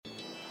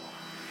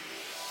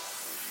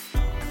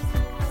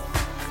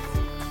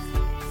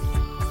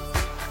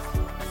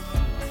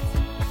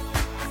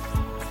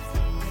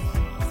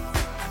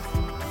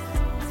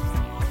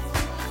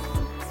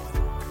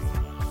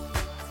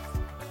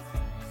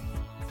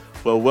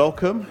Well,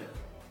 welcome.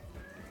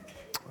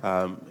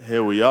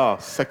 Here we are,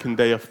 second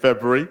day of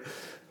February.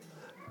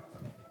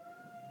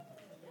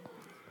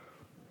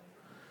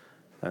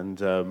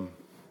 And a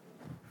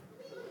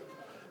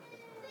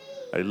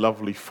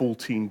lovely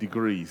 14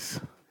 degrees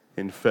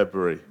in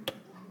February.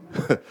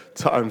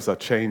 Times are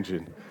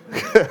changing.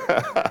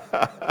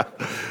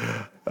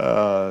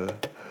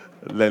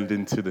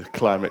 Lending to the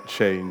climate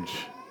change,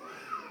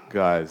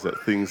 guys, that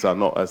things are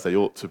not as they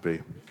ought to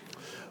be.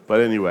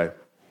 But anyway,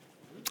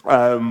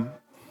 I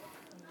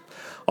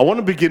want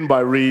to begin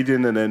by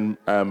reading and then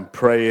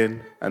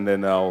praying, and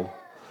then I'll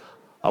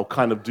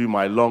kind of do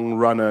my long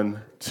run-in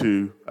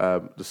to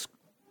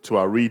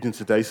our reading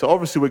today. So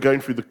obviously we're going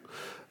through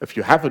if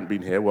you haven't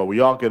been here, well, we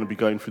are going to be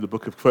going through the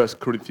book of 1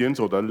 Corinthians,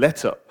 or the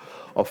letter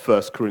of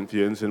 1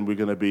 Corinthians, and we're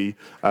going to be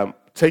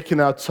taking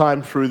our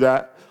time through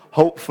that,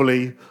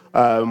 hopefully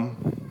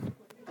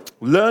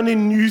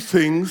learning new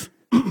things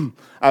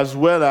as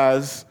well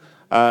as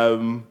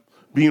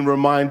being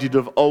reminded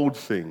of old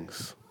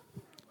things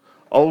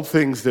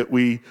that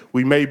we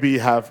maybe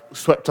have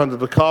swept under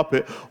the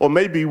carpet, or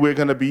maybe we're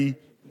going to be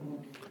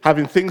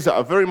having things that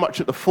are very much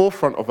at the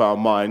forefront of our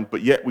mind,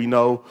 but yet we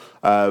know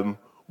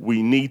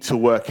we need to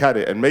work at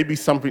it. And maybe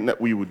something that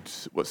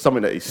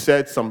something that is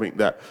said, something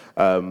that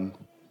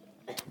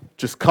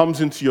just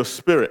comes into your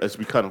spirit as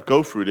we kind of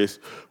go through this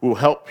will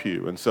help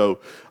you. And so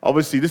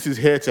obviously this is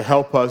here to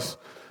help us,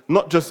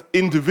 not just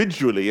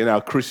individually in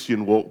our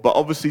Christian walk, but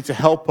obviously to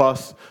help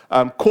us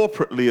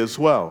corporately as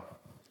well.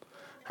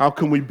 How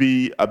can we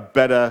be a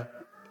better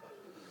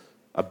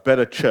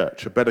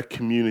church, a better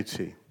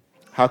community?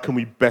 How can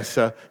we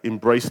better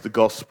embrace the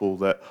gospel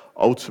that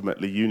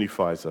ultimately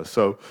unifies us?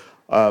 So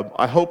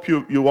I hope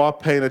you are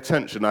paying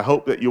attention. I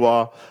hope that you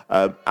are,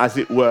 as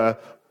it were,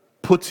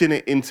 putting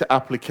it into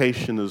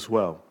application as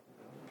well.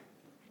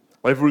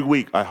 Every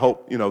week, I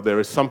hope there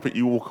is something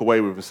you walk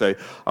away with and say,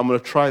 I'm going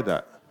to try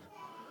that.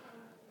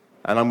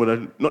 And I'm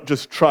going to not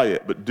just try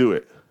it, but do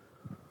it.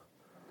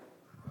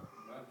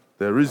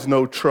 There is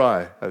no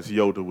try, as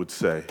Yoda would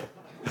say.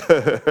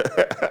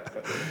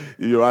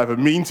 You either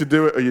mean to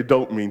do it or you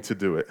don't mean to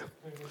do it.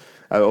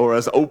 Or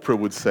as Oprah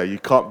would say, you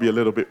can't be a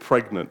little bit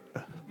pregnant.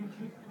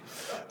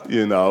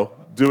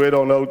 Do it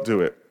or don't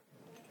do it.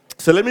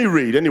 So let me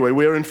read. Anyway,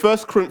 we're in 1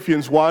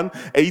 Corinthians 1,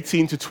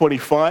 18 to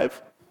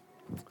 25.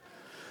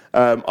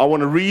 I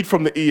want to read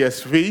from the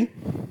ESV.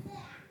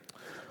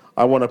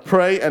 I want to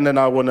pray, and then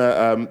I want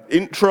to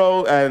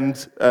intro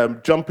and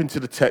jump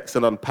into the text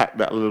and unpack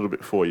that a little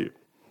bit for you.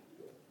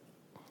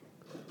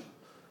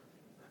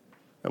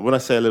 And when I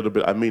say a little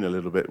bit, I mean a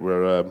little bit.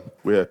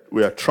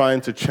 We are trying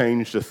to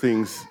change the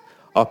things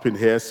up in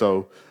here.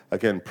 So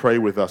again, pray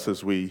with us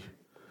as we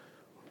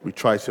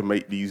try to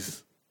make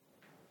these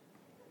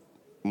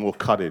more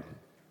cutting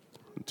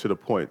to the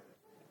point.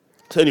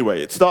 So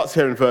anyway, it starts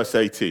here in verse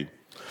 18.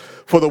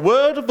 For the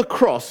word of the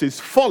cross is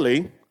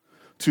folly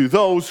to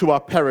those who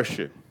are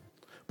perishing,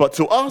 but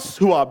to us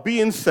who are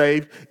being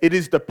saved, it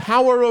is the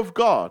power of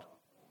God.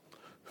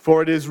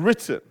 For it is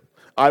written,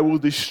 I will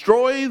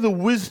destroy the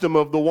wisdom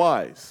of the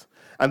wise,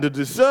 and the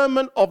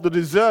discernment of the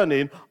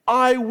discerning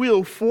I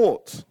will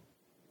thwart.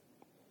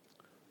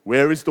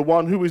 Where is the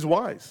one who is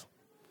wise?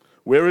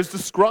 Where is the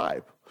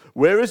scribe?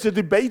 Where is the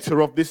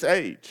debater of this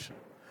age?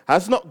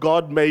 Has not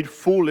God made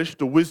foolish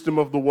the wisdom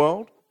of the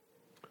world?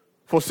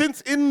 For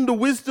since in the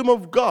wisdom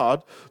of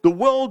God, the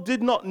world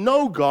did not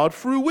know God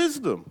through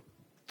wisdom,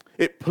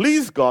 it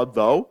pleased God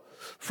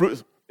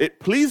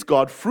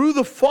through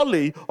the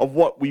folly of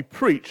what we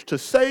preach to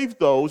save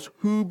those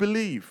who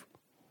believe.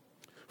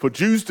 For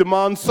Jews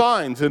demand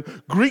signs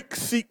and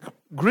Greeks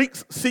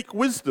seek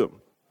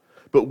wisdom.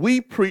 But we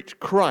preach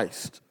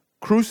Christ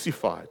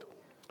crucified,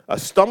 a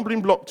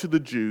stumbling block to the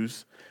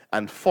Jews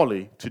and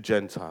folly to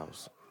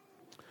Gentiles.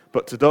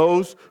 But to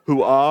those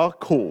who are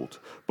called,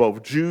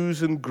 both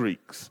Jews and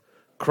Greeks,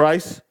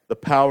 Christ, the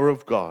power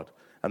of God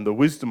and the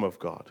wisdom of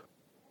God.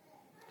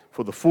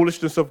 For the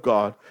foolishness of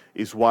God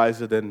is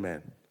wiser than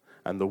men,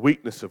 and the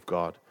weakness of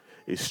God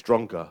is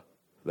stronger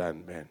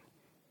than men.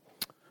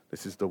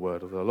 This is the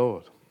word of the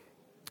Lord.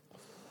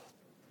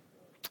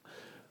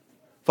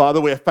 Father,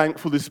 we are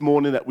thankful this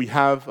morning that we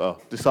have,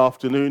 this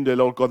afternoon, dear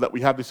Lord God, that we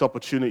have this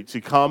opportunity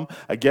to come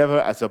together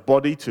as a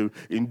body to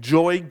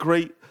enjoy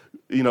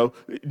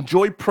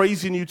enjoy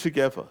praising you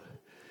together.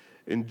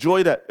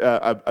 Enjoy that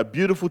a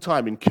beautiful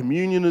time in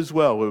communion as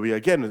well, where we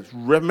again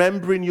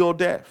remembering your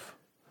death.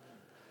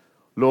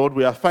 Lord,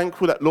 we are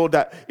thankful that, Lord,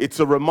 that it's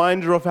a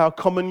reminder of our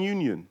common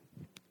union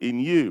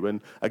in you.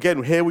 And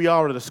again, here we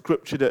are in a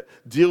scripture that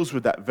deals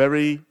with that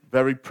very,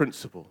 very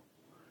principle.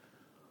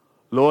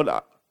 Lord,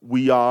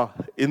 we are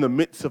in the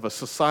midst of a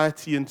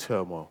society in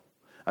turmoil.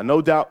 And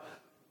no doubt,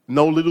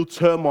 no little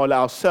turmoil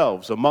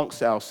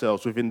amongst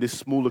ourselves within this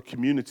smaller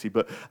community.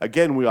 But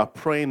again, we are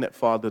praying that,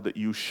 Father, that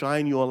you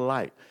shine your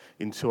light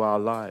into our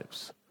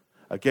lives.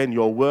 Again,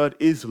 your word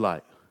is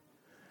light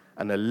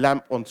and a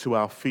lamp unto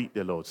our feet,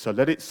 dear Lord. So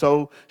let it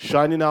so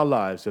shine in our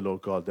lives, dear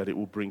Lord God, that it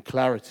will bring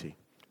clarity,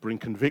 bring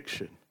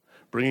conviction,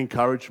 bring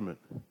encouragement,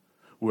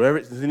 where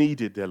it's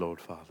needed, dear Lord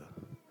Father.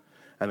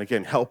 And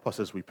again, help us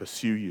as we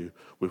pursue you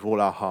with all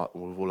our heart,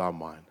 and with all our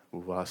mind,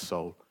 with all our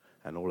soul,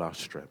 and all our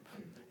strength.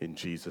 In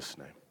Jesus'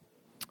 name,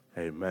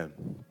 amen.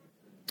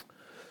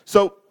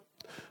 So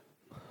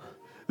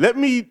let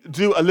me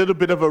do a little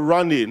bit of a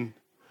run-in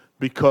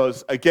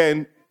because,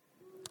 again,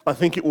 I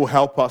think it will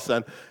help us.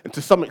 And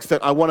to some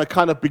extent, I want to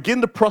kind of begin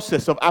the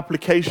process of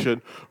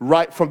application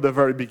right from the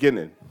very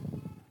beginning.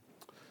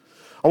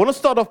 I want to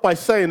start off by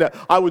saying that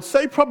I would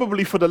say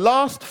probably for the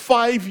last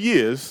 5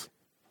 years,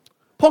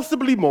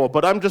 possibly more,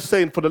 but I'm just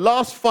saying for the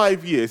last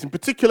 5 years, in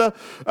particular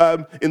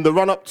in the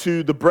run-up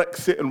to the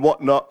Brexit and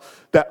whatnot,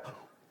 that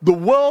the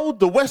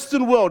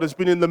Western world has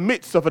been in the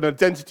midst of an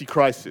identity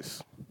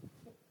crisis.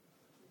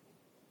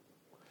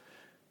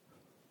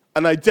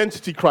 An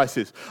identity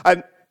crisis.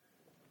 And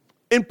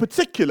in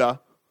particular,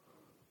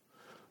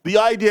 the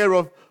idea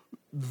of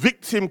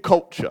victim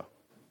culture.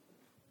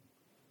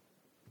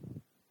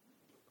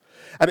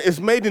 And it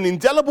has made an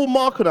indelible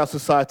mark on our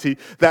society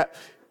that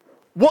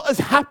what has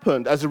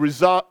happened as a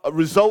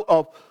result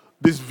of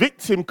this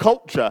victim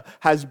culture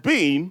has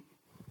been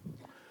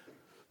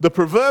the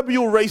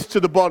proverbial race to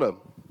the bottom,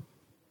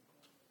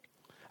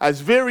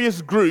 as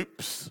various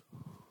groups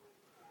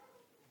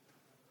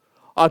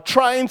are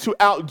trying to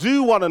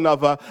outdo one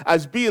another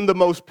as being the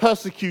most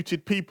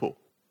persecuted people,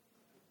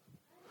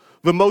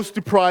 the most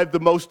deprived, the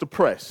most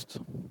oppressed.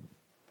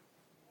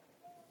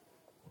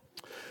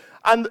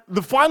 And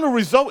the final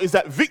result is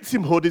that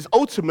victimhood is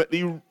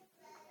ultimately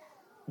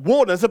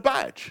worn as a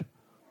badge.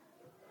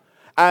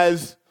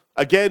 As,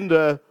 again,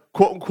 the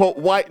quote-unquote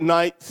white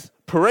knights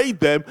parade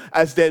them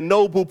as their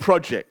noble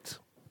project.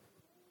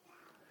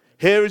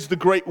 Here is the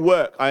great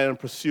work I am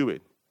pursuing.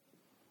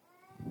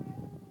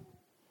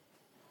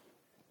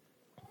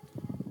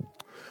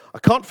 I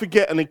can't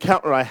forget an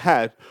encounter I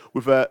had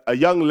with a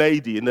young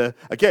lady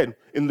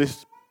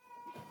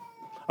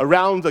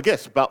around, I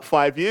guess, about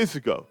 5 years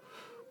ago,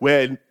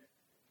 when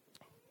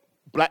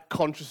black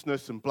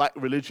consciousness and black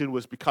religion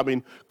was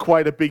becoming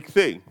quite a big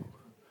thing.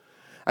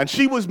 And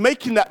she was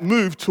making that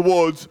move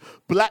towards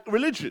black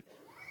religion.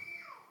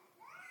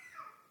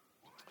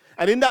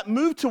 And in that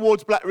move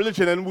towards black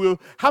religion, and we were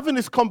having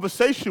this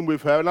conversation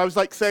with her, and I was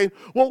like saying,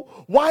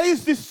 well, why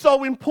is this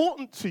so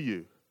important to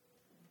you?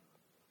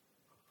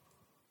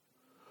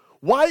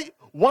 Why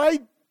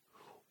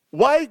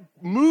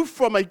move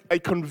from a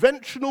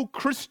conventional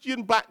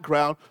Christian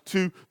background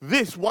to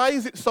this? Why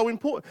is it so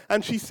important?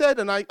 And she said,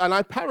 and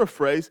I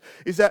paraphrase,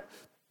 is that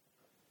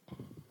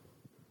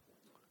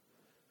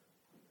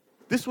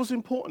this was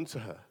important to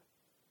her.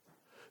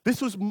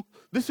 This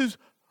is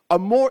a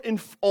more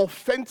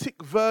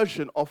authentic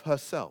version of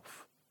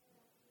herself.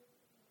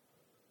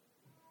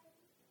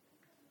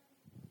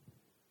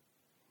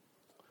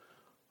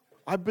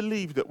 I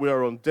believe that we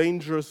are on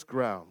dangerous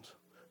ground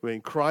when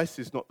Christ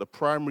is not the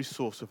primary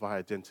source of our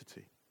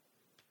identity.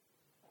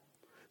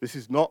 This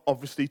is not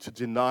obviously to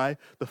deny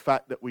the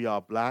fact that we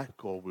are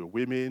black or we're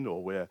women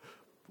or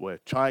we're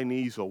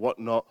Chinese or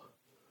whatnot.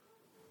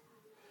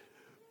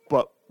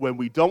 But when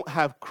we don't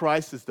have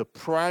Christ as the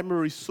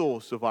primary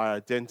source of our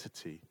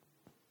identity,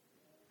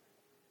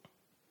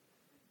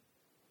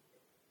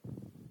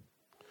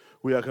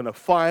 we are going to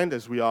find,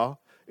 as we are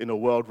in a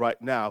world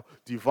right now,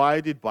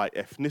 divided by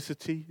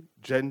ethnicity,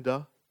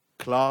 gender,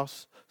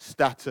 class,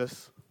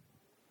 status.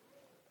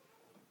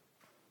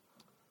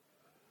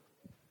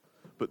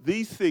 But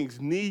these things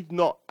need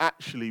not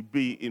actually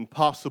be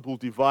impassable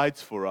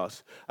divides for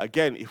us,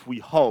 again, if we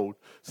hold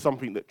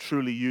something that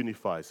truly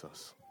unifies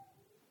us.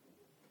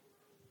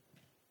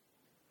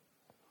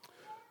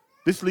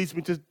 This leads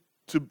me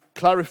to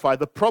clarify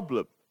the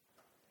problem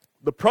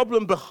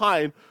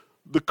behind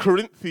the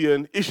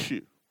Corinthian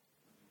issue,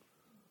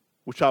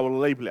 which I will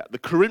label it, the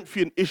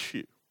Corinthian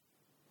issue.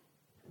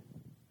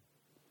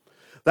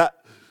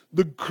 That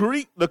the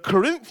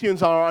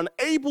Corinthians are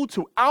unable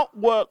to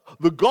outwork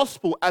the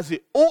gospel as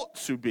it ought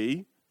to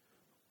be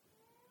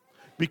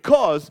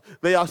because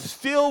they are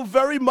still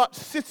very much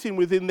sitting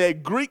within their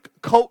Greek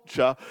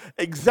culture,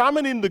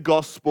 examining the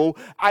gospel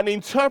and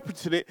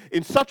interpreting it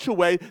in such a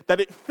way that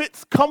it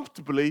fits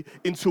comfortably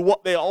into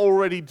what they're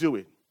already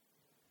doing.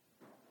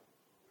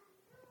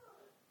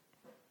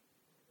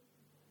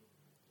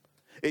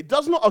 It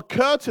does not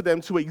occur to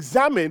them to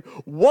examine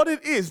what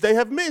it is they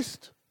have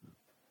missed.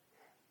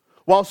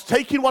 Whilst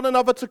taking one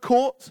another to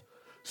court,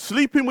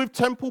 sleeping with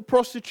temple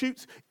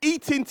prostitutes,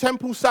 eating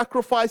temple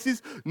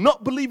sacrifices,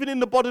 not believing in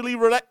the bodily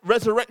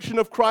resurrection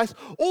of Christ,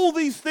 all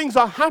these things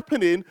are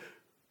happening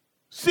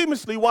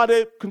seamlessly while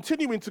they're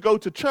continuing to go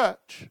to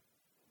church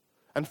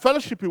and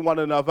fellowshipping one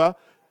another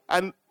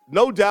and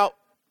no doubt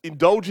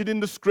indulging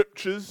in the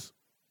scriptures,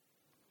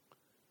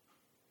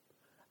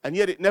 and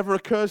yet it never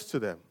occurs to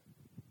them.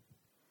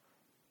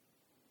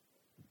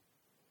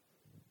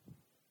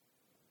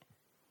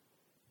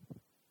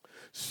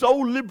 So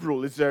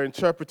liberal is their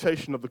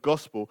interpretation of the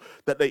gospel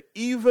that they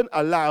even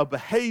allow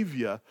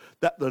behavior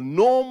that the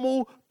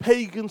normal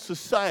pagan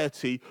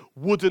society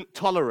wouldn't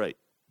tolerate.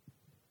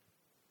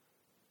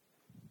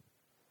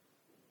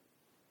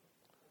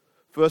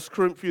 1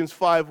 Corinthians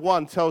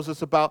 5:1 tells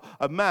us about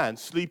a man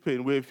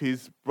sleeping with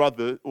his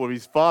brother or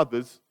his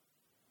father's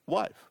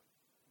wife.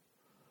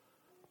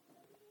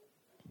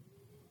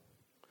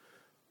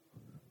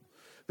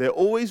 There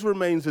always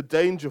remains a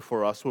danger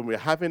for us when we're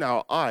having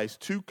our eyes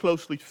too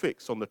closely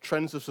fixed on the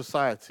trends of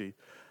society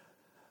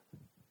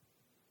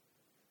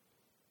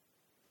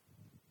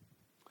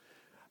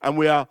and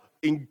we are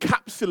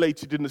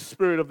encapsulated in the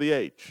spirit of the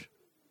age.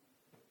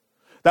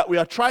 That we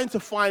are trying to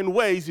find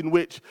ways in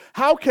which,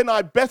 how can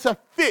I better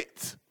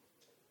fit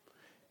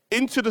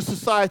into the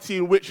society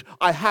in which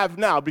I have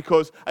now?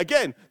 Because,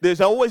 again,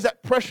 there's always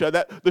that pressure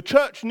that the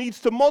church needs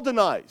to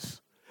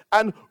modernize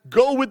and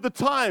go with the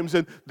times.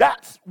 And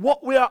that's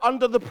what we are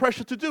under the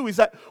pressure to do, is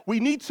that we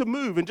need to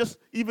move. And just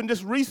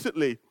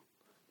recently,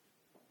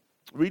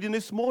 reading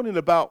this morning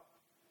about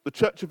the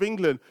Church of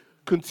England,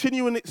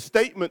 continuing its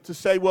statement to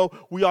say, well,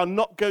 we are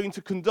not going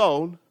to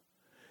condone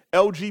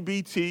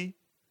LGBT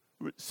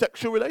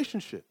sexual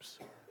relationships.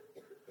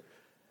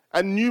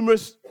 And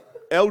numerous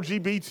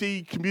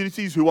LGBT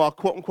communities who are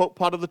quote-unquote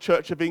part of the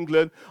Church of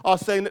England are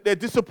saying that they're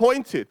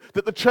disappointed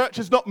that the church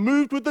has not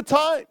moved with the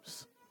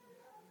times.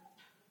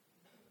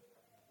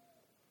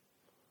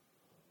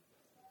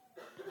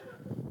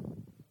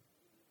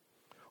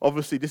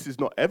 Obviously, this is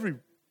not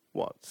everyone.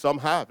 Some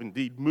have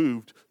indeed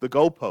moved the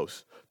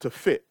goalposts to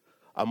fit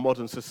a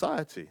modern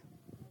society.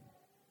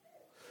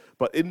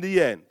 But in the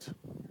end,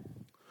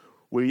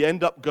 we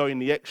end up going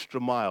the extra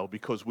mile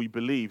because we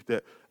believe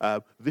that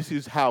this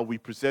is how we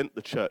present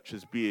the church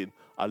as being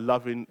a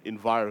loving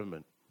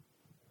environment.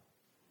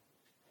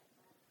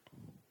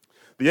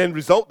 The end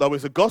result, though,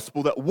 is a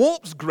gospel that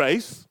warps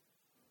grace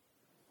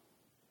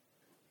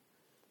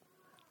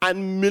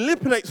and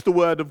manipulates the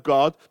word of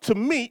God to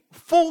meet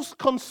false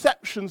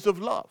conceptions of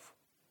love.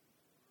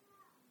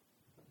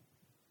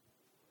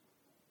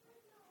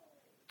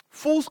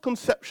 False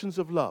conceptions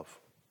of love.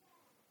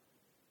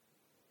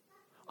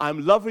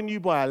 I'm loving you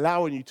by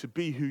allowing you to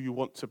be who you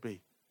want to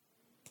be.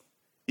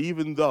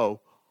 Even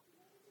though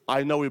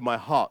I know in my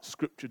heart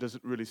Scripture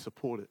doesn't really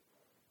support it.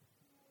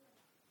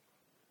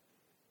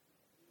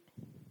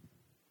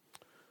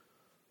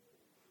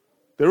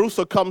 There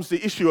also comes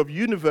the issue of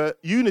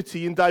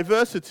unity in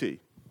diversity.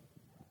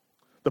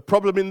 The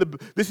problem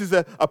this is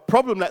a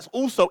problem that's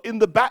also in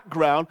the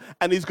background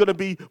and is going to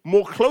be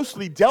more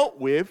closely dealt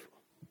with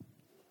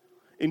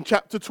in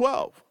chapter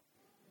 12.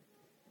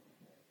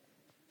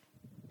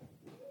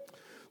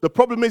 The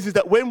problem is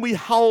that when we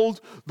hold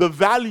the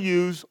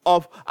values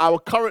of our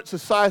current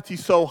society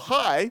so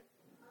high,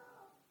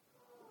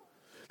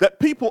 that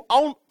people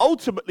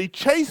ultimately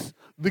chase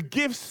the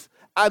gifts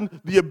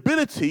and the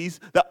abilities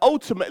that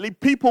ultimately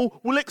people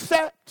will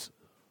accept.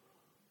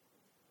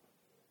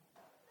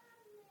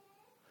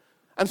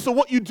 And so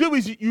what you do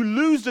is you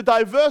lose the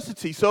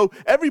diversity. So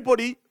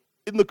everybody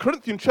in the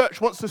Corinthian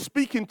church wants to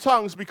speak in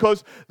tongues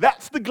because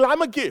that's the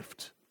glamour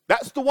gift.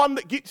 That's the one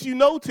that gets you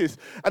noticed.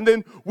 And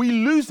then we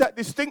lose that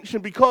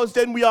distinction because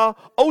then we are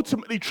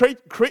ultimately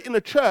creating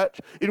a church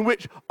in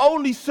which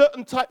only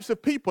certain types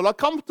of people are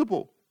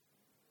comfortable.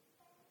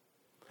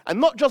 And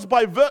not just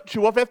by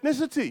virtue of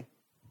ethnicity.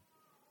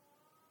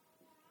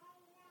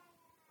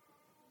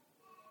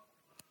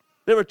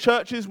 There are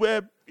churches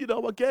where,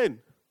 again,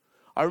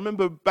 I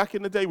remember back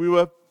in the day we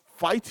were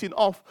fighting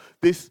off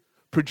this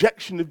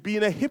projection of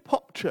being a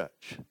hip-hop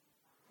church.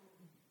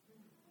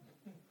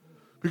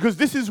 Because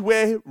this is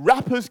where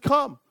rappers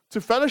come to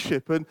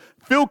fellowship and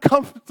feel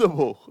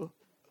comfortable.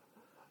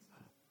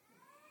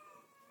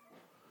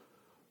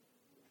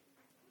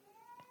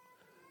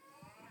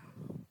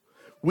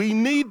 We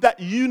need that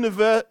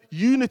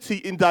unity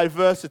in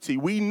diversity.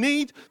 We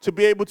need to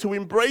be able to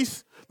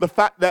embrace the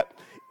fact that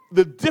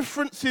the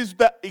differences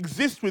that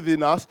exist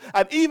within us,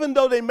 and even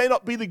though they may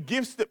not be the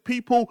gifts that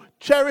people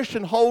cherish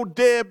and hold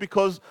dear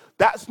because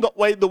that's not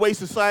the way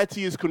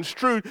society is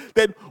construed,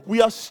 then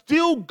we are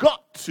still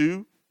got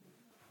to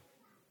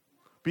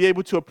be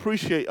able to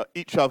appreciate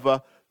each other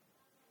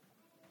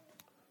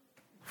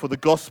for the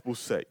gospel's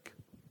sake.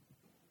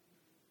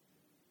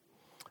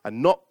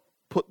 And not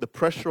put the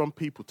pressure on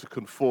people to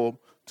conform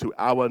to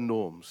our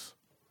norms.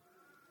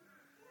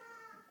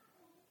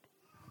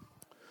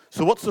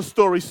 So what's the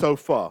story so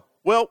far?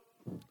 Well,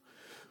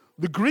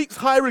 the Greeks'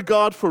 high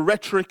regard for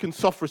rhetoric and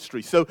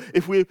sophistry. So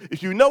if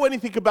you know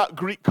anything about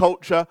Greek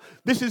culture,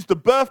 this is the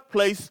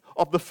birthplace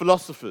of the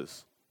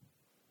philosophers.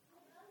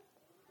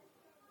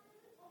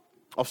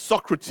 Of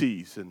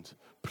Socrates and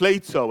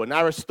Plato and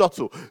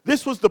Aristotle.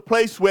 This was the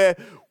place where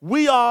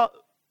we are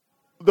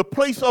the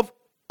place of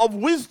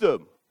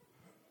wisdom.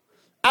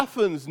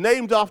 Athens,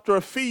 named after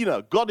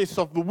Athena, goddess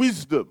of the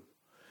wisdom.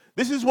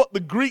 This is what the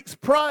Greeks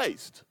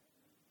prized.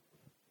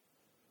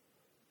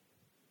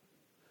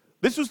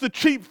 This was the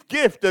chief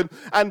gift,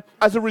 and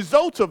as a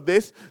result of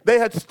this, they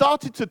had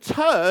started to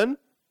turn,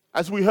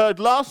 as we heard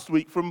last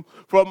week from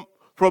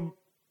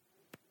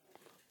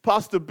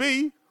Pastor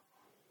B,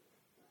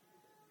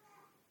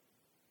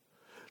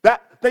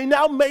 that they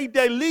now made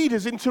their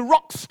leaders into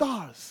rock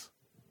stars.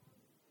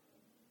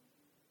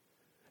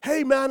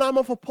 Hey man, I'm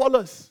of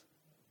Apollos.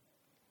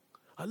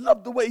 I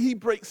love the way he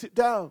breaks it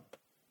down.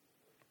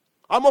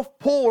 I'm of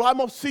Paul, I'm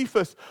of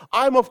Cephas,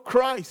 I'm of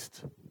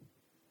Christ.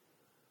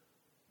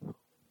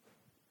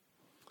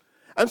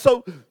 And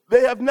so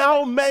they have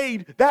now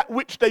made that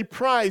which they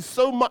prize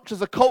so much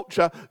as a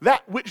culture,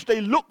 that which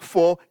they look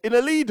for in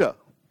a leader.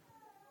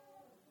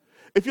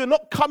 If you're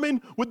not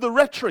coming with the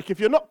rhetoric, if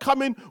you're not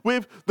coming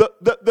with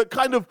the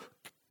kind of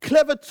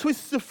clever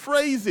twists of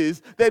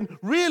phrases, then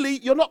really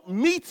you're not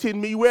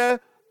meeting me where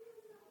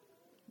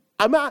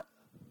I'm at.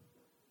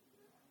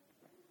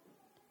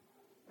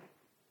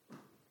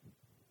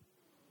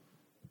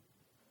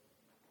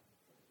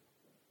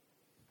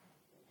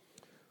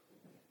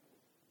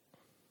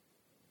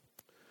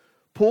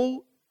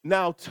 Paul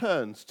now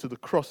turns to the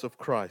cross of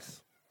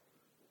Christ.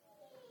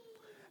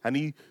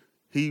 And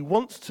he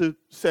wants to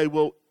say,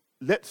 well,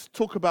 let's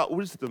talk about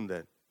wisdom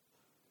then.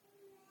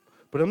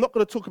 But I'm not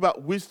going to talk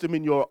about wisdom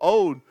in your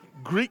own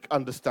Greek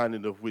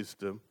understanding of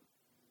wisdom.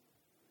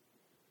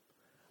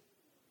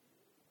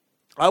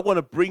 I want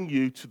to bring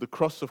you to the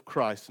cross of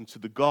Christ and to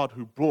the God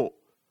who brought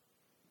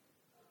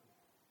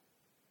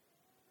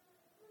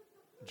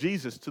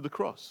Jesus to the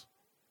cross.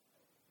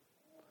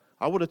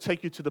 I want to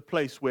take you to the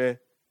place where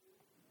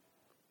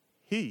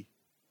he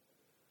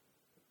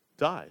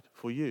died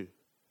for you.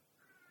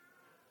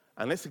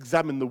 And let's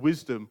examine the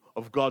wisdom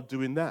of God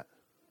doing that.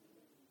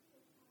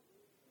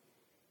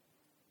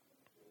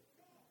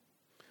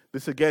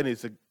 This again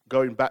is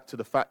going back to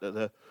the fact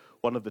that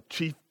one of the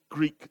chief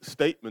Greek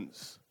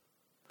statements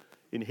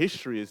in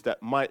history is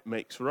that might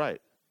makes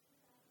right.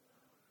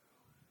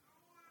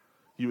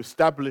 You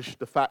establish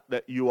the fact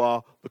that you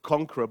are the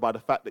conqueror by the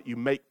fact that you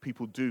make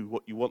people do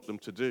what you want them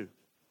to do.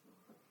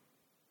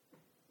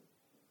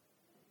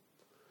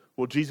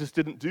 Well, Jesus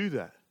didn't do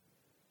that.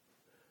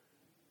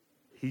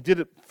 He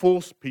didn't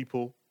force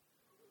people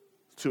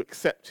to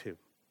accept him.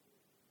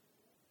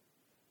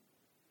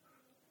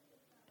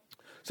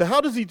 So how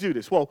does he do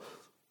this? Well,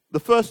 the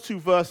first two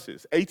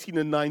verses, 18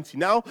 and 19.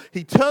 Now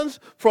he turns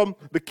from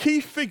the key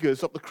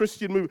figures of the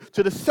Christian movement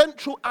to the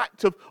central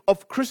act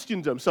of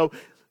Christendom. So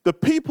the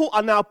people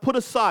are now put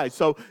aside.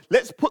 So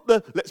let's put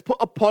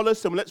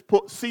Apollos and let's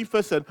put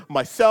Cephas and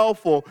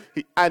myself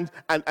and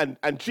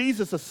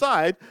Jesus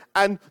aside,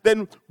 and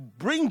then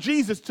bring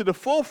Jesus to the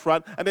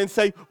forefront and then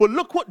say, well,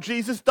 look what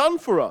Jesus done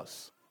for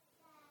us.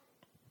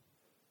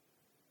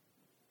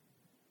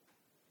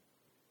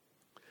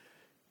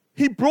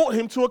 He brought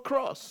him to a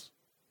cross.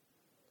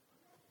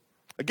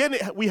 Again,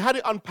 we had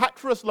it unpacked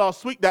for us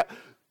last week that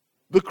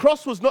the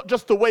cross was not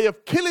just a way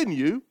of killing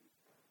you,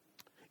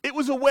 it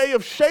was a way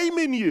of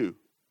shaming you.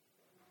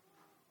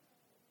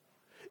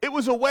 It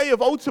was a way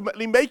of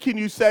ultimately making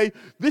you say,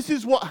 this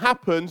is what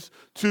happens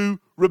to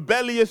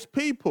rebellious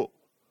people.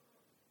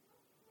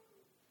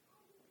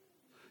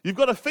 You've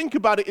got to think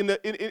about it in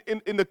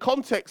the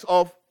context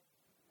of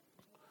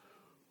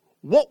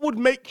what would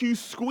make you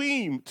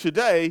scream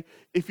today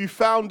if you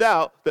found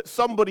out that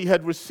somebody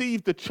had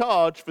received a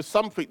charge for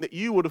something that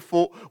you would have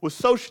thought was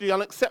socially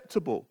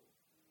unacceptable?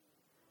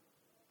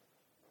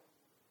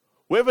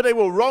 Whether they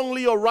were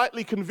wrongly or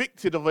rightly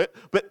convicted of it,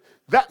 but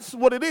that's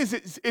what it is.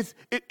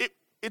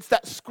 It's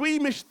that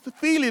squeamish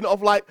feeling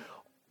of like,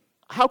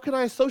 how can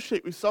I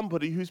associate with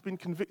somebody who's been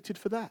convicted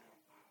for that?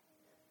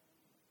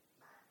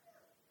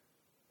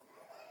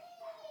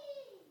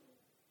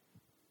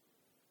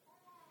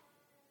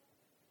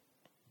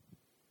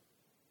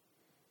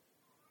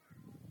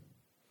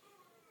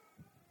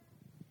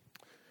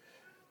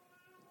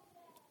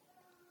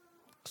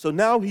 So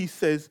now he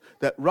says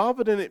that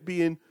rather than it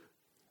being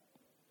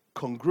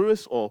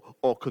congruous or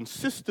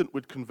consistent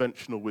with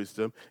conventional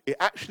wisdom, it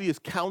actually is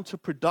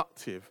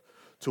counterproductive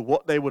to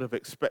what they would have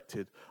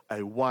expected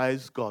a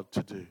wise God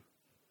to do.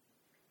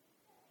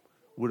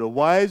 Would a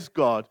wise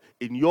God,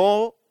 in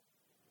your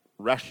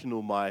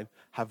rational mind,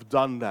 have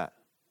done that?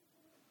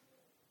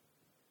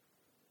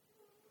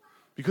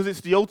 Because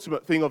it's the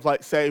ultimate thing of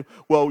like saying,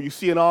 well, you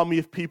see an army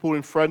of people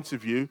in front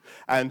of you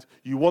and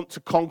you want to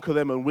conquer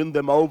them and win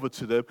them over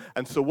to them.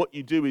 And so what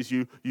you do is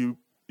you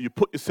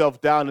put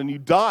yourself down and you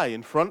die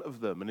in front of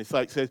them. And it's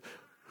like, says,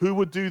 who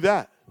would do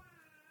that?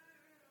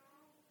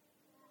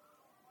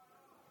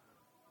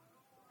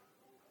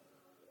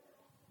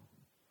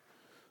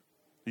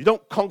 You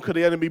don't conquer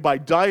the enemy by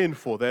dying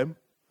for them.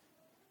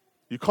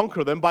 You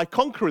conquer them by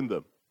conquering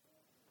them.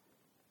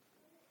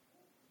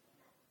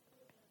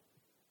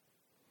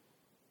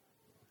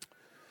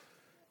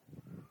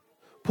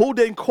 Paul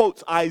then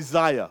quotes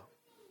Isaiah.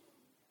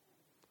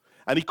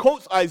 And he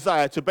quotes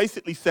Isaiah to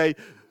basically say,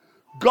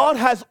 God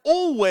has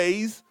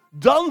always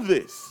done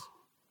this.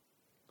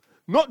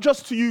 Not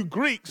just to you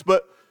Greeks,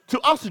 but to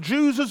us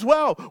Jews as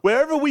well.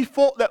 Wherever we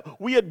thought that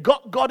we had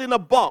got God in a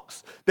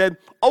box, then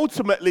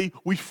ultimately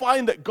we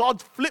find that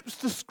God flips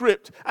the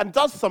script and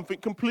does something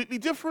completely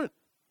different.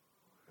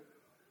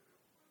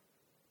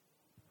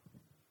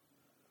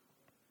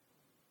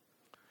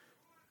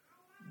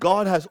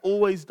 God has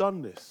always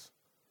done this.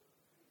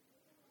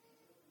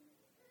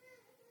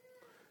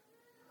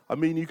 I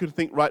mean, you can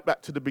think right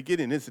back to the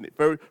beginning, isn't it?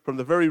 From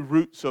the very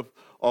roots of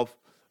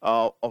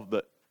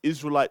the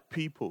Israelite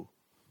people,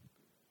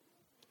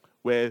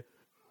 where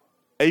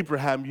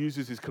Abraham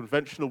uses his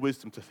conventional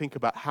wisdom to think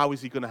about how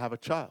is he going to have a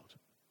child.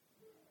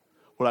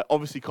 Well, I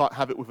obviously can't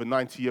have it with a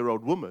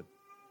 90-year-old woman.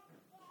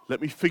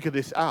 Let me figure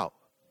this out.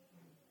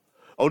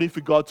 Only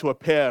for God to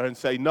appear and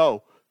say,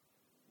 no,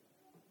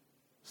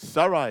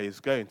 Sarai is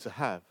going to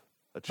have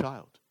a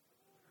child.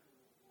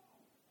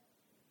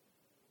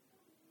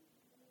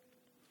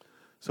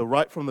 So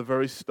right from the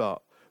very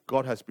start,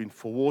 God has been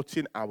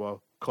thwarting our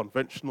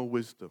conventional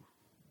wisdom.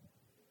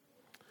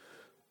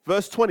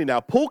 Verse 20 now,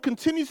 Paul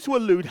continues to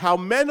allude how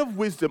men of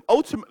wisdom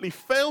ultimately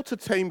fail to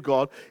tame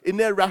God in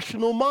their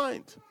rational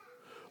mind.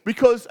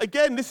 Because,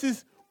 again, this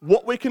is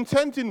what we're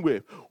contending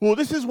with. Well,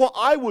 this is what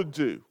I would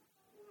do.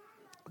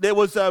 There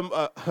was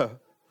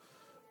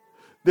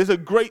there's a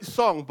great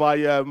song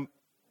by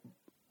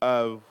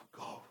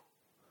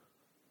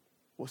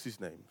what's his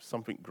name?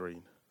 Something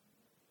Green.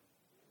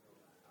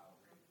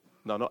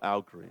 No, not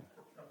Al Green.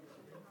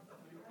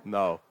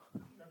 No,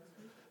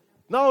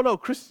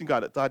 Christian guy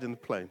that died in the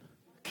plane.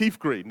 Keith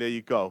Green, there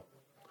you go.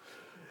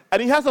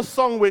 And he has a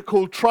song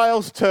called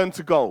Trials Turn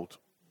to Gold.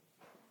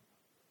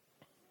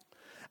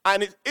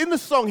 And in the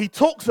song, he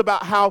talks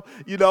about how,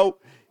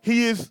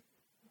 he is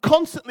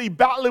constantly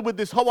battling with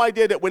this whole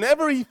idea that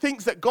whenever he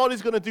thinks that God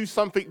is going to do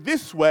something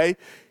this way,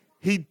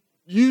 he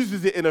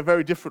uses it in a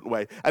very different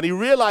way. And he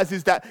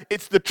realizes that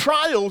it's the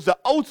trials that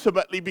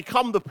ultimately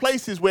become the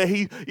places where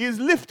he is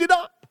lifted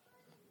up.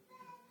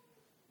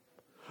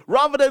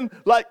 Rather than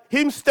like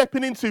him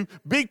stepping into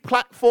big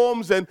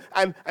platforms and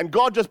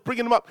God just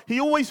bringing him up, he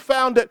always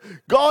found that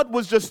God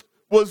was just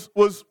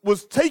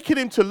was taking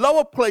him to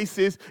lower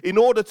places in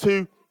order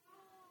to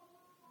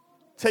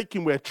take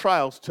him where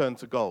trials turn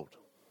to gold.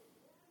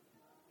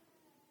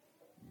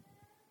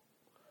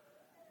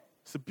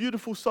 It's a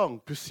beautiful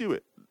song. Pursue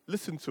it.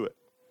 Listen to it.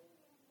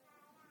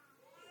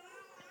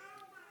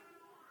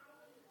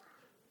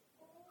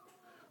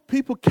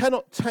 People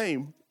cannot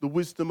tame the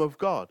wisdom of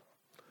God.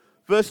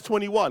 Verse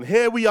 21,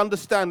 here we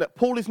understand that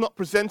Paul is not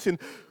presenting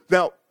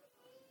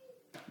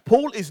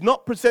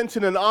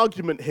an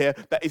argument here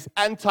that is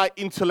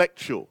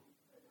anti-intellectual.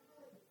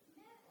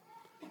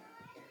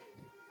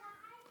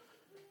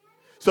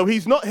 So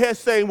he's not here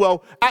saying,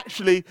 well,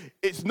 actually,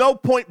 it's no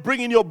point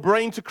bringing your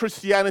brain to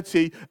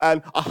Christianity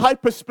and a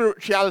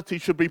hyper-spirituality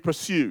should be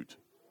pursued,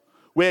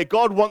 where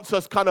God wants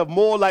us kind of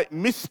more like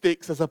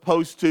mystics as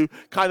opposed to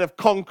kind of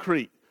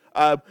concrete.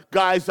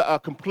 Guys that are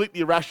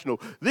completely irrational.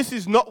 This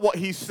is not what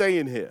he's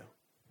saying here.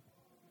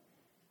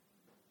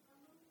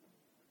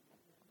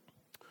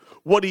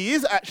 What he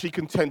is actually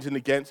contending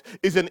against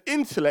is an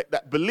intellect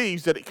that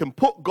believes that it can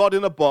put God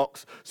in a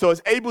box so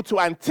it's able to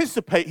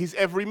anticipate his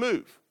every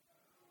move.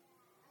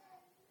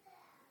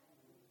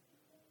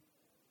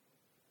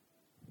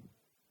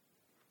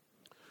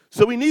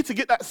 So we need to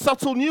get that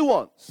subtle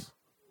nuance.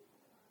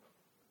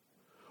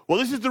 Well,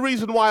 this is the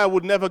reason why I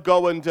would never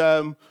go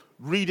and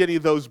read any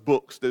of those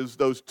books,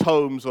 those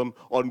tomes on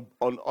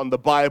the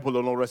Bible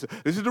and all the rest of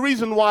it. This is the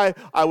reason why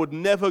I would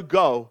never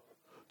go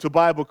to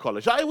Bible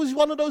college. I was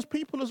one of those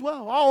people as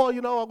well. Oh,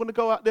 I'm going to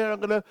go out there, I'm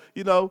going to,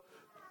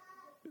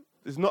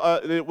 it's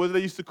not what they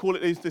used to call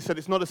it, they said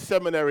it's not a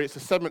seminary, it's a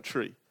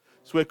cemetery.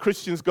 It's where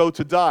Christians go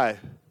to die.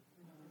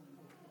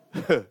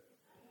 That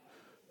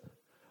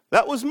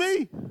was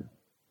me.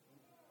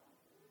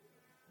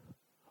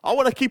 I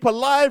want to keep a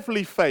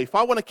lively faith.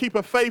 I want to keep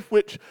a faith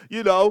which,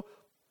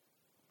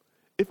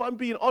 if I'm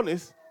being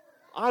honest,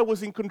 I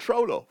was in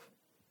control of.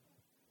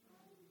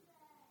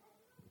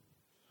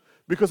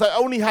 Because I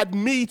only had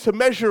me to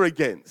measure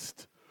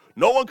against.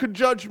 No one could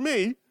judge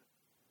me.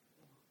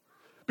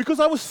 Because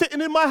I was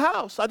sitting in my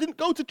house. I didn't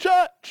go to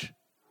church.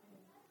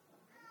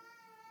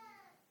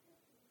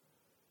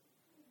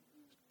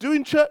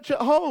 Doing church at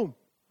home.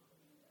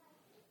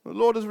 The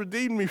Lord has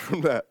redeemed me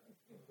from that.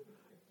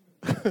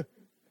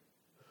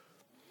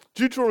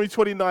 Deuteronomy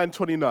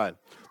 29:29.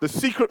 The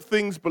secret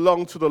things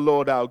belong to the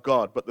Lord our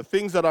God, but the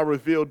things that are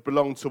revealed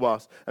belong to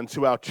us and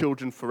to our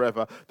children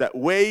forever, that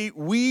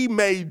we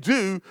may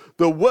do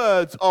the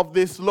words of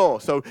this law.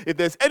 So if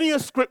there's any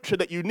scripture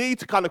that you need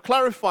to kind of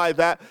clarify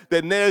that,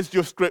 then there's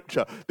your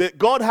scripture. That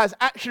God has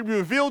actually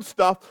revealed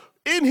stuff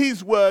in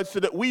his word so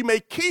that we may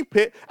keep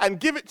it and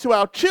give it to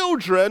our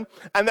children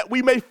and that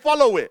we may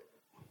follow it.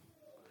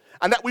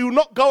 And that we will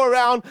not go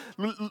around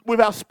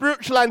with our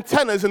spiritual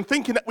antennas and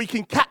thinking that we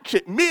can catch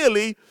it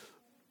merely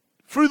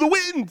through the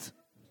wind.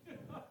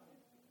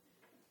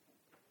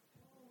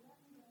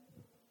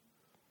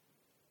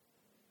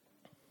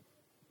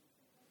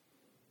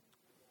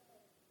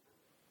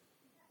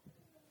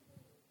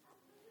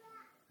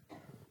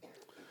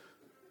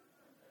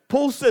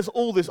 Paul says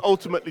all this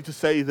ultimately to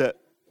say that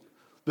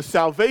the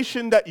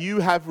salvation that you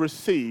have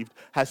received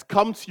has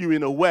come to you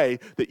in a way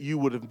that you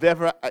would have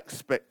never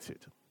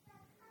expected.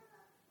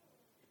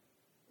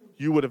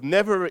 You would have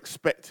never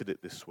expected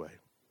it this way.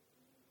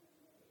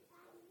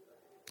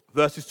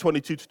 Verses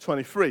 22 to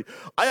 23.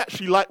 I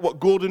actually like what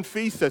Gordon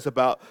Fee says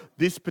about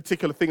this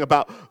particular thing,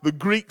 about the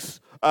Greeks'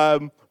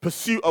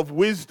 pursuit of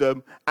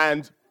wisdom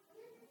and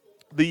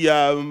the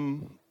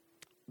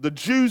the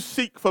Jews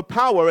seek for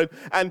power,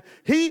 and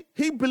he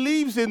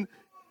believes in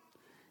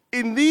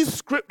these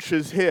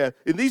scriptures here,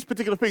 in these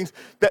particular things,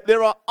 that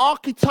there are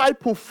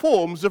archetypal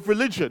forms of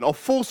religion, or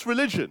false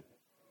religion.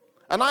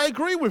 And I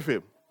agree with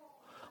him.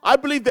 I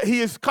believe that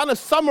he is kind of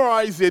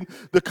summarizing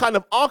the kind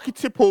of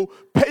archetypal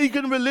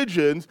pagan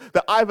religions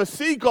that either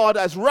see God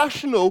as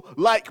rational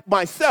like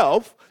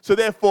myself, so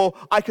therefore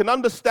I can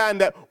understand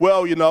that,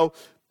 well, you know,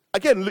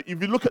 again, if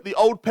you look at the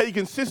old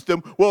pagan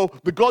system, well,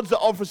 the gods are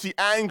obviously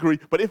angry,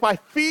 but if I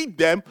feed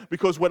them,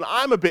 because when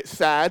I'm a bit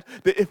sad,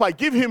 that if I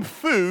give him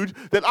food,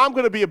 then I'm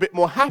going to be a bit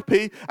more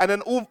happy, and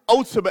then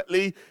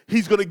ultimately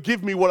he's going to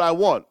give me what I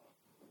want.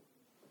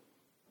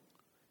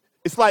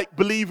 It's like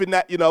believing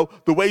that, you know,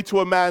 the way to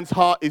a man's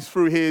heart is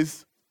through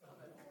his.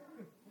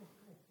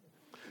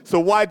 So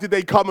why did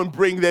they come and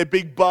bring their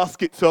big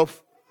baskets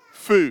of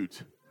food?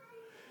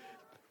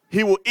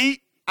 He will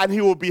eat and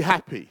he will be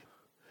happy.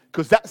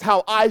 Because that's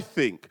how I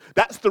think.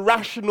 That's the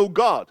rational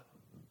God.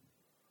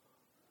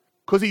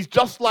 Because he's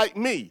just like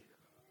me.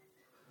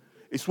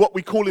 It's what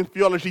we call in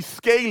theology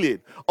scaling.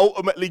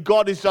 Ultimately,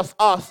 God is just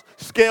us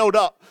scaled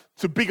up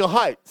to bigger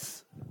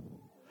heights,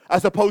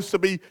 as opposed to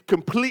be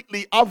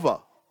completely other.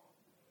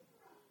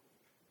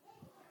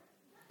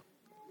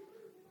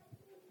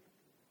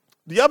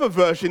 The other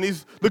version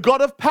is the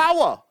God of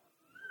power.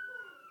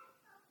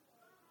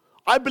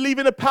 I believe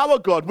in a power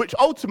God, which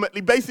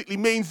ultimately basically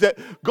means that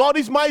God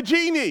is my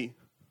genie.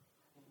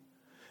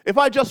 If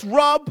I just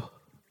rub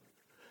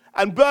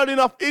and burn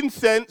enough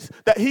incense,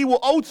 that he will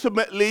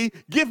ultimately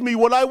give me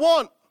what I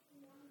want.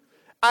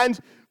 And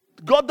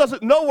God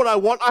doesn't know what I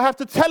want. I have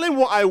to tell him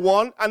what I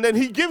want, and then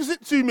he gives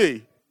it to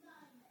me.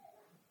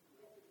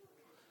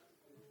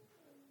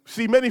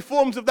 See many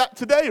forms of that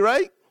today,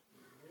 right?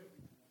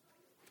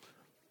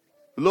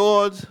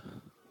 Lord,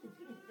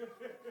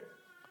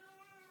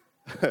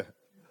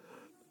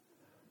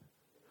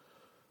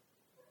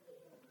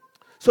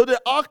 so the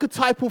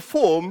archetypal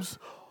forms,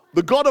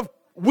 the God of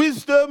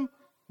wisdom,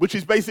 which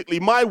is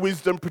basically my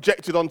wisdom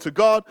projected onto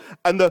God,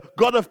 and the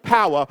God of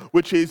power,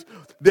 which is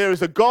there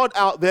is a God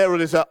out there,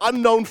 and there's an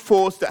unknown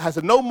force that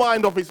has no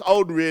mind of its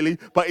own really,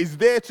 but is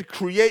there to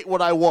create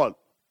what I want.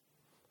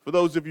 For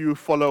those of you who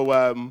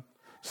follow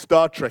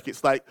Star Trek,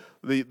 it's like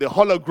the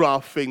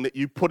holograph thing that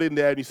you put in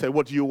there and you say,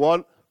 what do you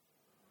want?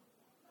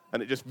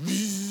 And it just...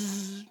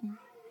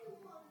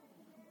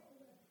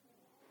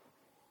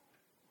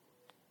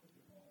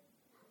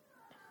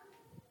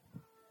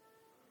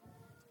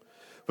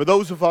 For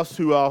those of us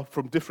who are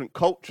from different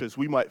cultures,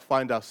 we might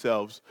find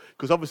ourselves,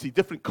 because obviously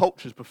different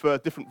cultures prefer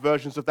different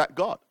versions of that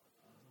God.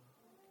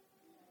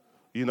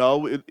 You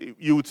know,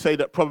 you would say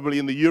that probably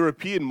in the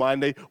European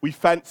mind, we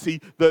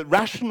fancy the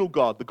rational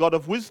God, the God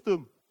of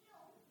wisdom.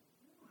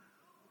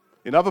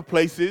 In other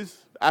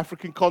places,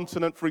 African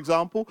continent, for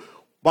example,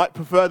 might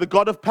prefer the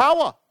God of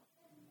power.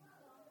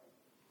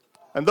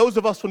 And those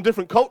of us from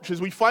different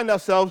cultures, we find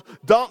ourselves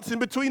dancing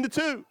between the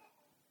two.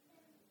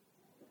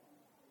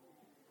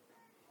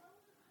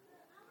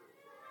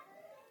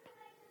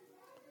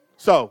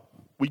 So,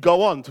 we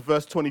go on to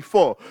verse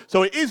 24.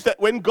 So it is that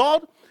when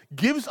God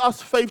gives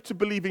us faith to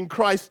believe in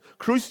Christ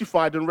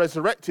crucified and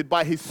resurrected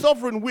by his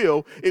sovereign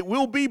will, it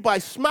will be by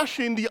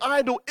smashing the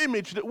idol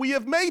image that we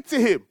have made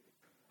to him.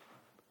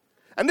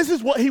 And this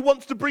is what he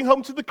wants to bring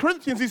home to the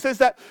Corinthians. He says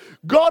that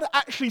God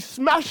actually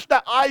smashed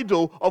that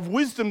idol of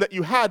wisdom that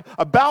you had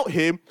about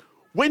him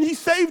when he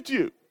saved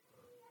you.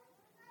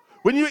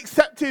 When you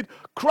accepted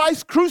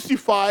Christ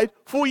crucified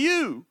for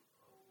you.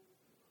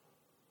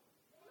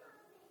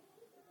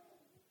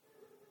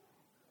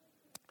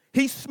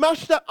 He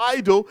smashed that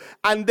idol,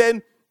 and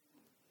then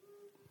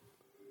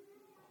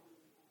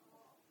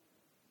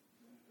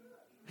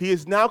he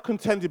is now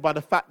contented by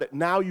the fact that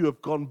now you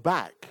have gone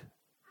back.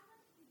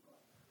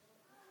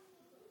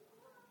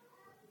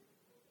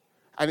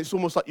 And it's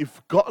almost like you've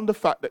forgotten the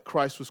fact that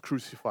Christ was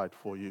crucified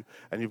for you,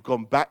 and you've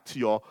gone back to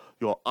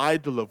your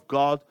idol of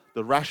God,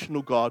 the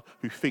rational God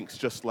who thinks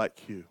just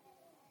like you.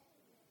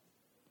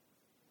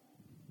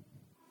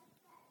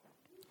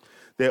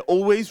 There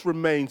always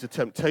remains a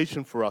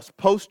temptation for us,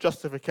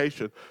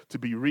 post-justification, to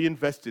be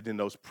reinvested in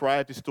those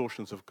prior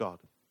distortions of God.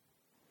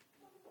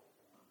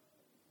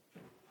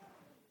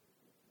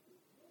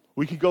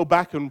 We can go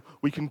back and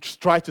we can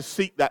try to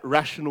seek that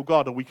rational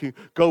God, and we can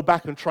go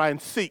back and try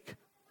and seek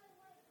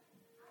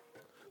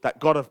that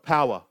God of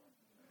power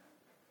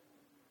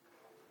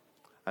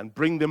and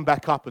bring them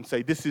back up and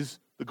say, this is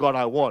the God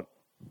I want.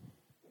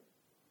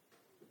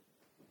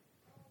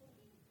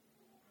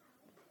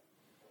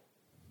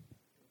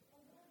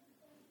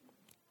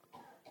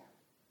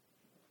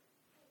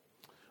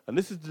 And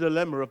this is the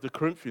dilemma of the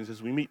Corinthians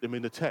as we meet them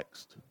in the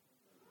text.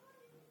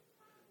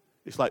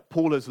 It's like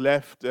Paul has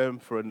left them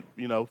for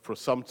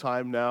some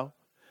time now,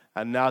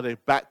 and now they're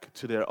back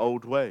to their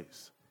old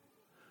ways.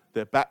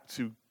 They're back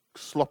to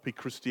sloppy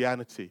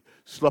Christianity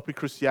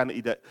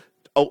that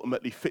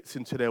ultimately fits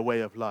into their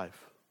way of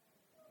life.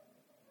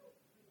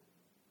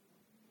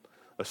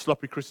 A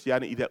sloppy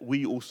Christianity that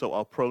we also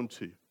are prone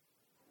to.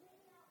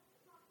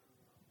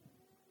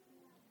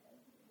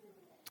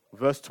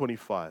 Verse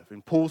 25.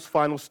 In Paul's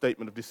final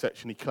statement of this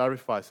section, he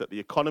clarifies that the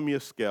economy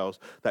of scales,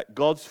 that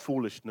God's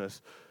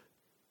foolishness,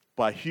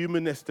 by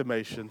human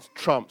estimations,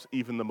 trumps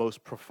even the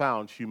most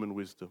profound human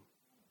wisdom.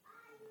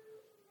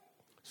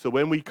 So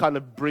when we kind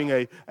of bring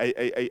a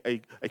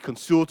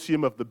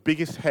consortium of the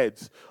biggest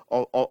heads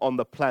on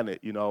the planet,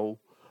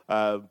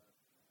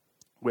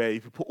 where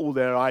if you put all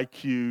their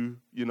IQ,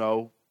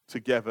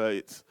 together,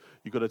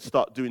 you've got to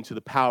start doing to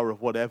the power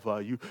of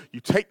whatever. You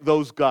take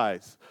those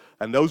guys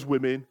and those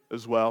women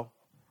as well,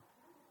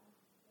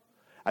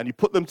 and you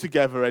put them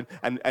together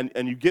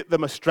and you get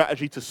them a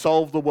strategy to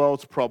solve the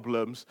world's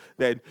problems,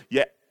 then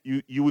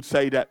you would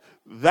say that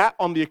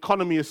on the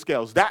economy of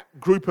scales, that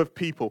group of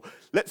people,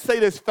 let's say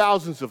there's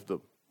thousands of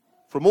them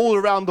from all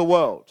around the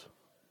world.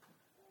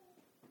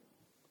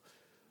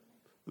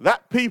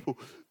 That people,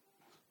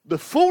 the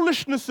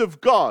foolishness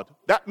of God,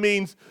 that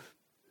means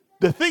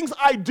the things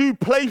I do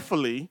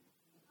playfully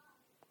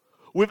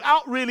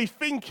without really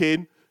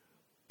thinking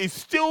is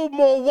still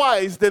more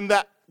wise than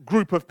that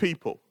group of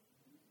people.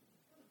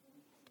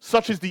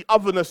 Such is the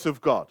otherness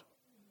of God.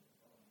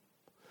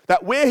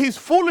 That where his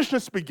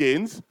foolishness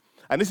begins,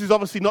 and this is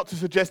obviously not to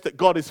suggest that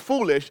God is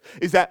foolish,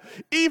 is that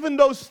even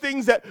those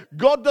things that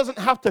God doesn't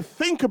have to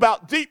think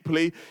about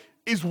deeply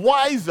is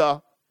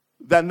wiser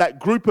than that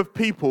group of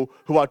people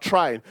who are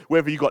trying.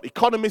 Whether you've got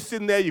economists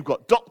in there, you've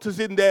got doctors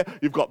in there,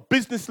 you've got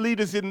business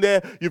leaders in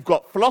there, you've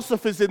got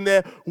philosophers in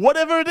there,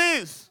 whatever it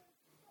is.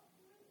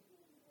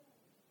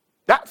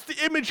 That's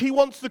the image he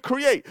wants to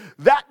create.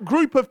 That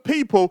group of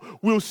people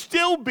will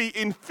still be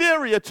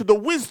inferior to the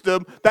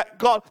wisdom that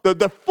God,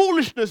 the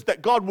foolishness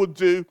that God would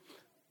do,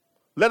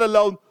 let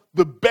alone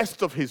the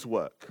best of his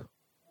work.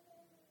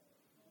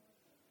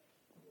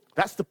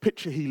 That's the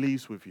picture he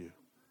leaves with you.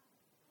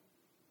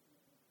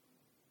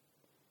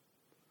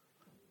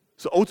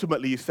 So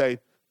ultimately he's saying,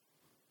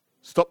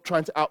 stop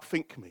trying to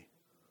outthink me.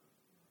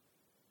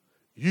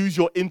 Use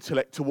your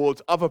intellect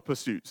towards other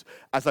pursuits.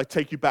 As I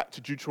take you back to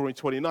Deuteronomy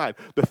 29,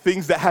 the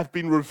things that have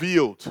been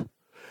revealed.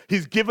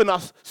 He's given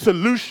us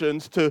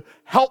solutions to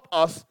help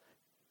us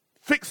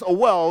fix a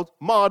world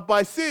marred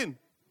by sin.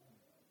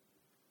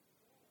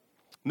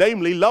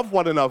 Namely, love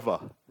one another.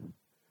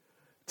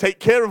 Take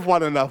care of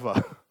one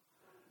another.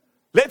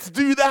 Let's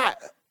do that.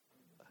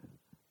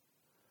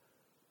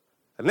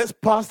 And let's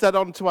pass that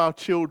on to our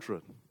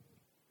children.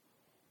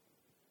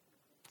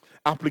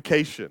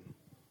 Application.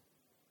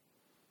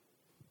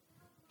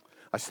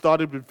 I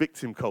started with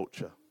victim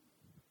culture.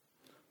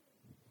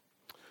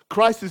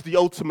 Christ is the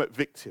ultimate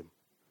victim.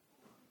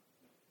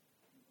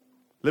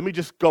 Let me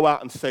just go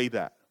out and say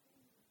that.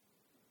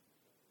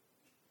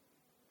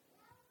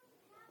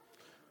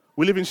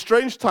 We live in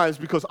strange times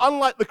because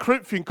unlike the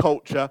Corinthian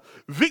culture,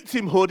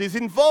 victimhood is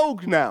in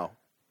vogue now.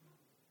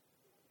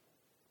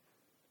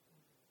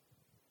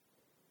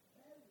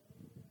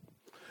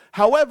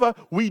 However,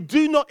 we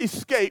do not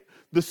escape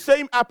the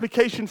same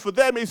application for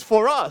them is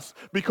for us,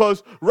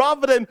 because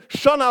rather than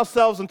shun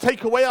ourselves and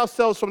take away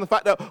ourselves from the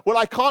fact that, well,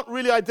 I can't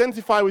really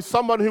identify with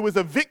someone who was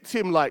a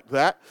victim like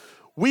that,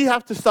 we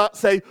have to start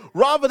say,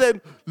 rather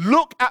than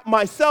look at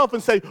myself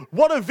and say,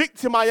 what a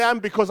victim I am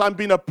because I'm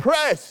being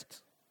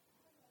oppressed.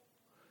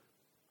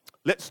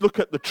 Let's look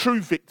at the true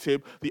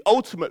victim, the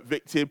ultimate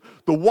victim,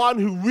 the one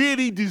who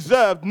really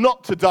deserved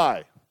not to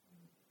die.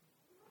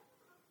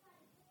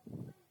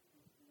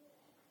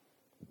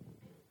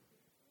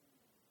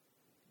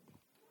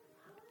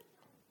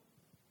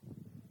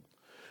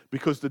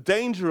 Because the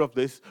danger of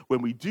this,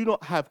 when we do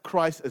not have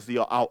Christ as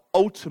our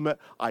ultimate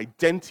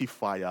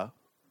identifier,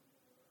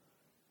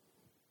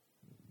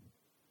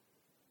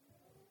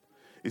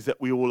 is that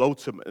we will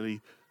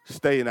ultimately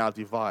stay in our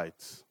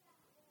divides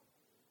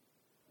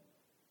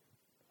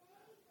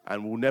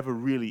and will never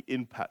really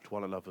impact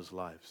one another's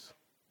lives.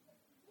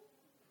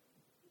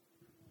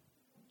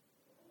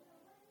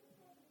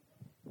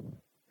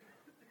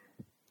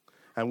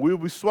 And we will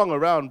be swung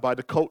around by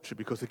the culture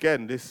because,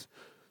 again,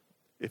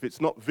 if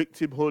it's not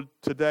victimhood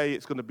today,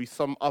 it's going to be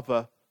some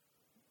other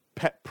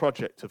pet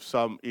project of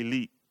some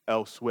elite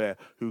elsewhere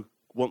who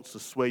wants to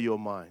sway your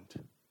mind.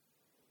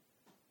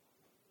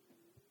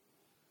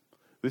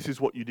 This is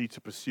what you need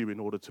to pursue in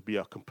order to be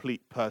a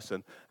complete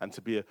person and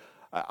to be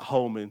at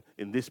home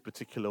in this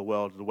particular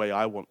world the way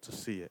I want to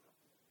see it.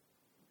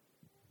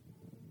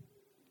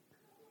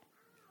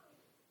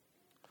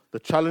 The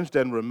challenge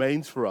then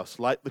remains for us,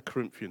 like the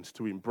Corinthians,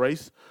 to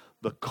embrace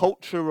the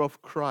culture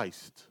of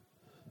Christ.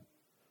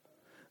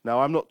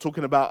 Now, I'm not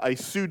talking about a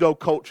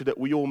pseudo-culture that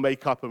we all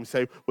make up and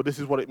say, well, this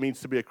is what it means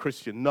to be a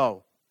Christian.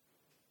 No.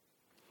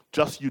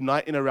 Just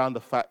uniting around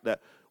the fact that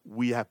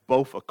we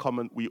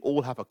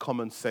all have a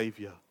common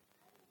Savior.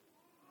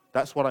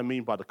 That's what I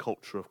mean by the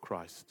culture of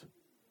Christ.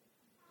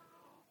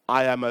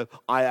 I am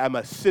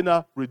a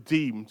sinner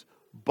redeemed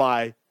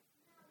by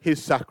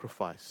his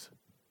sacrifice.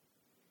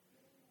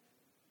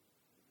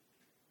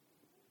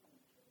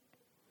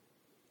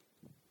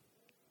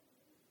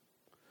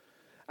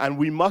 And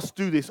we must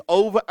do this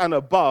over and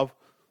above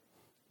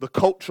the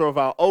culture of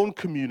our own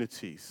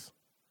communities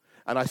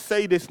And I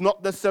say this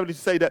not necessarily to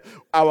say that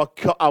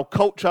our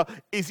culture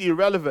is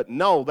irrelevant.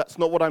 No, that's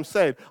not what I'm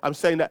saying. I'm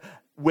saying that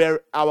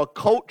where our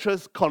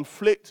cultures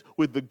conflict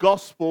with the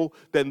gospel,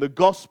 then the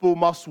gospel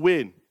must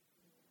win.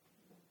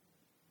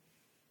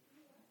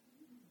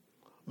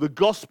 The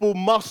gospel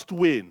must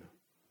win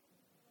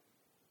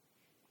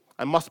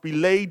and must be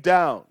laid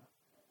down.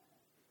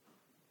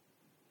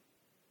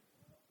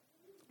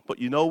 But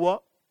you know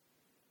what?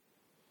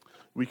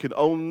 We can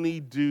only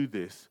do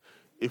this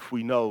if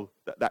we know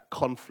that that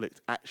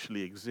conflict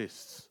actually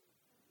exists.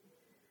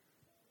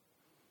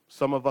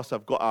 Some of us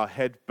have got our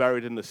head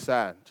buried in the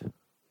sand.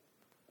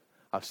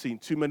 I've seen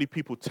too many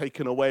people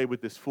taken away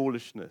with this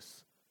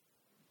foolishness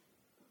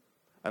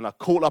and are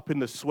caught up in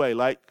the sway,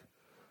 like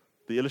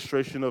the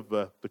illustration of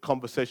the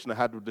conversation I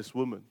had with this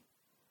woman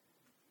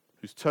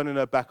who's turning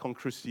her back on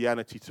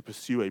Christianity to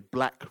pursue a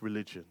black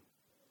religion.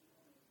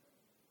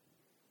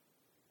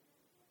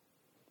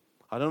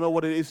 I don't know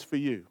what it is for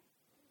you.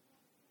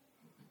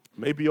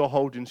 Maybe you're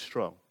holding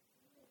strong.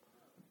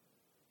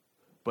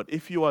 But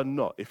if you are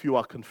not, if you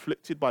are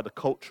conflicted by the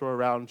culture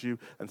around you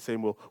and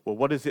saying, well,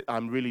 what is it I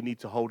really need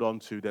to hold on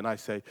to? Then I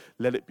say,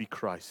 let it be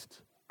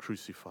Christ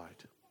crucified.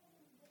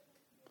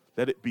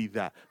 Let it be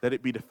that. Let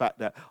it be the fact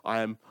that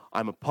I'm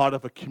a part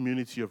of a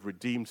community of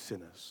redeemed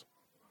sinners.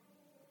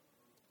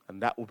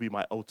 And that will be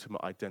my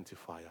ultimate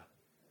identifier.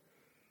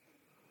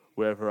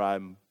 Whether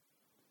I'm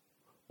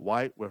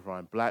white, whether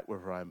I'm black,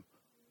 whether I'm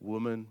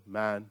woman,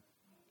 man,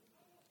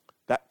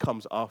 that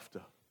comes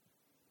after.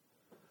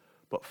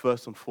 But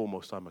first and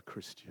foremost, I'm a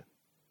Christian.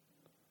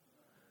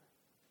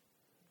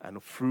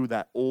 And through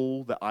that,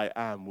 all that I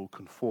am will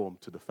conform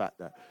to the fact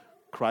that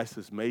Christ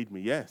has made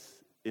me,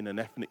 yes, in an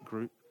ethnic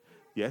group.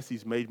 Yes,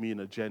 he's made me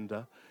an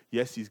agenda.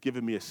 Yes, he's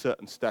given me a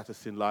certain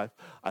status in life.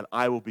 And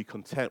I will be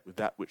content with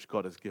that which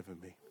God has given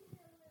me.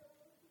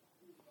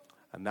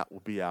 And that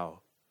will be our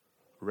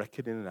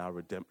reckoning and our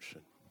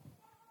redemption.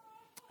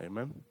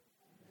 Amen.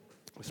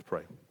 Let's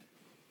pray.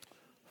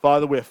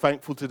 Father, we're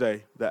thankful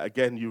today that,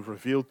 again, you've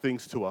revealed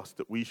things to us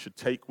that we should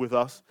take with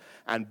us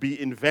and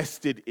be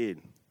invested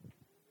in.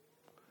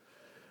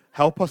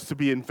 Help us to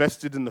be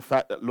invested in the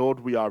fact that,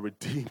 Lord, we are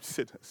redeemed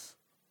sinners.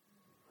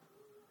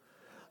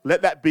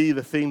 Let that be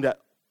the thing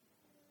that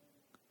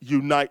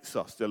unites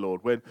us, dear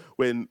Lord,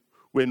 when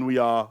we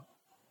are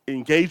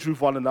engaged with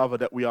one another,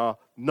 that we are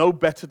no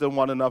better than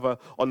one another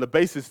on the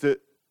basis that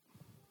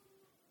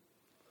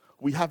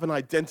we have an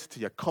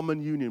identity, a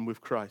common union with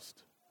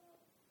Christ.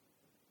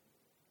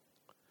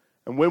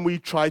 And when we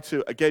try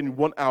to, again,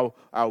 want our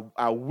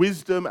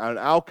wisdom and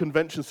our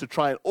conventions to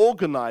try and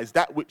organize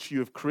that which you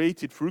have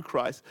created through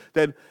Christ,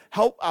 then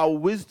help our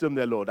wisdom,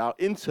 dear Lord, our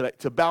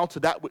intellect to bow to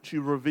that which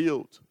you've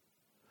revealed.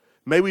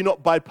 May we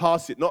not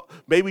bypass it.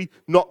 May we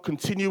not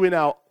continue in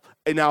our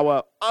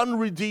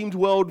unredeemed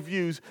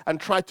worldviews and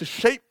try to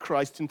shape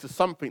Christ into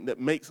something that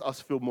makes us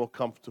feel more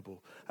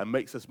comfortable and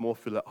makes us more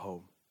feel at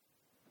home.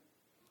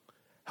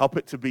 Help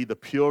it to be the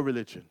pure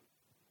religion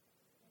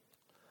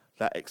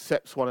that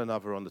accepts one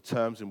another on the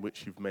terms in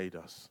which you've made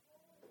us.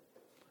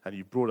 And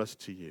you've brought us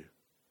to you.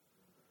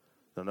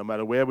 Now, no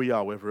matter where we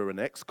are, whether we're an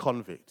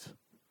ex-convict,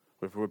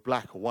 whether we're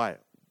black or white,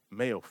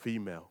 male,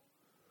 female,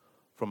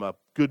 from a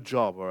good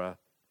job or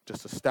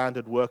just a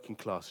standard working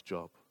class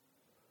job,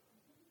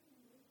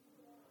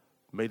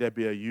 may there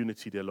be a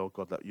unity, dear Lord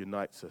God, that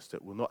unites us,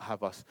 that will not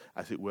have us,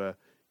 as it were,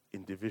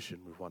 in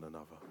division with one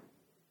another.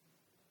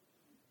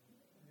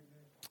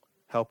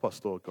 Help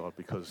us, Lord God,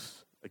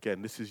 because,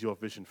 again, this is your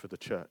vision for the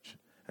church,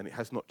 and it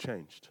has not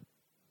changed.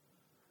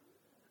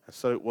 And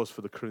so it was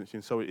for the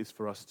Corinthians, so it is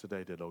for us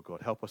today, dear Lord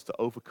God. Help us to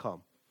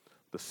overcome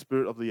the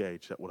spirit of the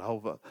age that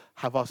will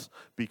have us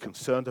be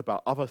concerned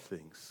about other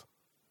things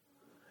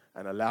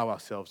and allow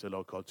ourselves, dear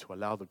Lord God, to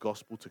allow the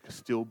gospel to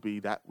still be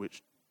that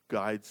which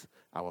guides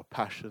our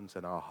passions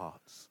and our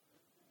hearts.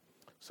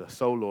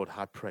 So, Lord,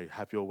 I pray,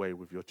 have your way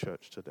with your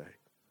church today.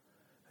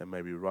 And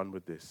may we run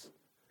with this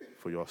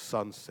for your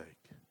Son's sake.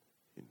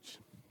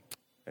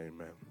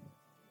 Amen.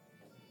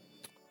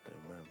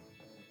 Amen.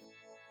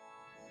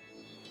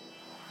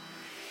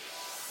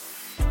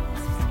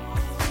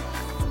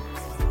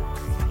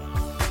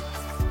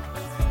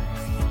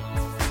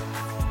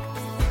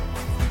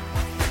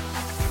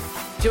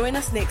 Join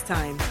us next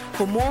time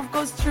for more of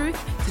God's truth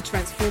to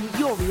transform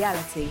your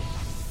reality.